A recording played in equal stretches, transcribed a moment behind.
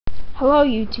Hello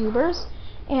YouTubers,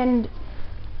 and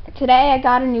today I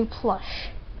got a new plush.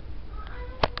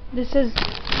 This is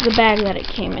the bag that it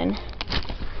came in.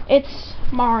 It's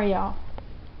Mario.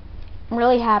 I'm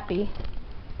really happy.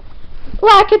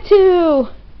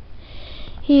 Lakitu!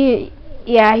 He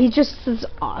just is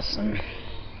awesome.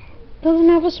 Doesn't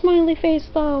have a smiley face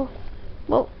though.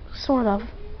 Well, sort of.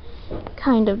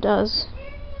 Kind of does.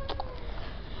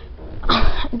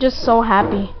 I'm just so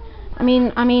happy. I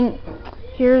mean,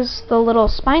 here's the little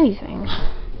spiny thing.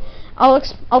 I'll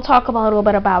talk a little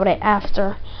bit about it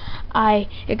after I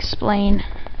explain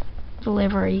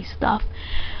delivery stuff.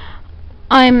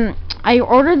 I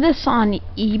ordered this on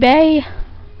eBay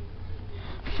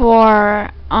for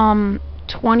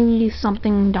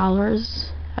 $20-something.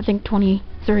 I think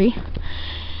 23.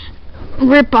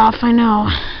 Rip off, I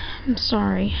know. I'm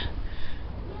sorry.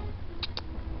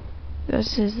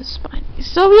 This is the spine.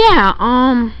 So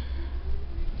yeah,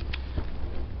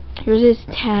 here's this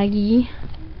taggy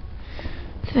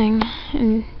thing,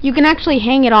 and you can actually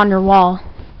hang it on your wall.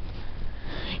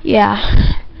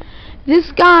 Yeah.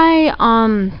 This guy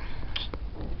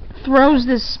throws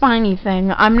this spiny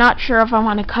thing. I'm not sure if I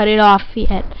want to cut it off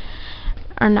yet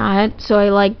or not.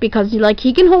 So because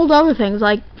he can hold other things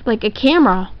like a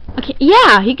camera.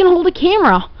 Yeah, he can hold a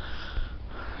camera.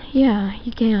 Yeah,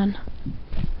 he can.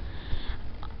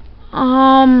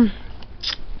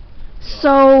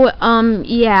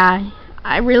 Yeah,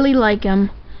 I really like him.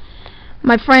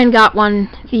 My friend got one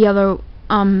the other,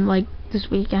 this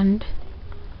weekend.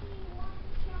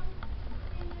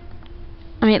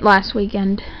 Last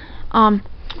weekend.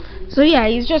 So yeah,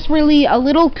 he's just really a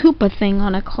little Koopa thing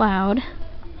on a cloud.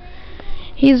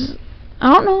 He's,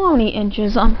 I don't know how many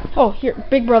inches. Oh, here,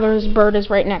 Big Brother's bird is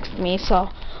right next to me, so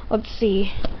let's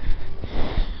see.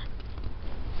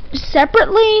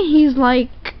 Separately, he's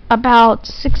about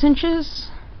 6 inches,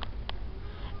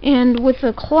 and with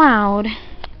a cloud,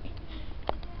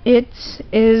 it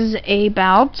is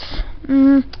about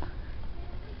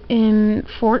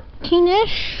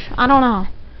 14-ish. I don't know.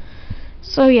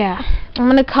 So yeah, I'm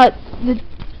gonna cut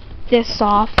this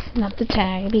off, not the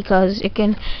tag, because it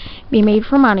can be made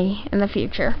for money in the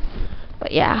future.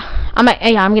 But yeah, I'm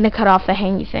gonna cut off the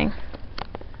hangy thing.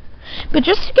 But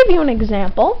just to give you an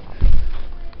example,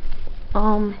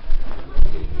 oh,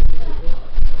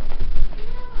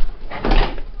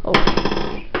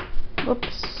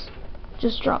 whoops,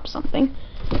 just dropped something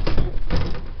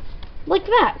like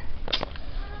that.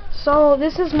 So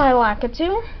this is my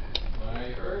Lakitu,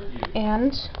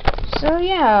 and so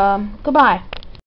yeah, goodbye.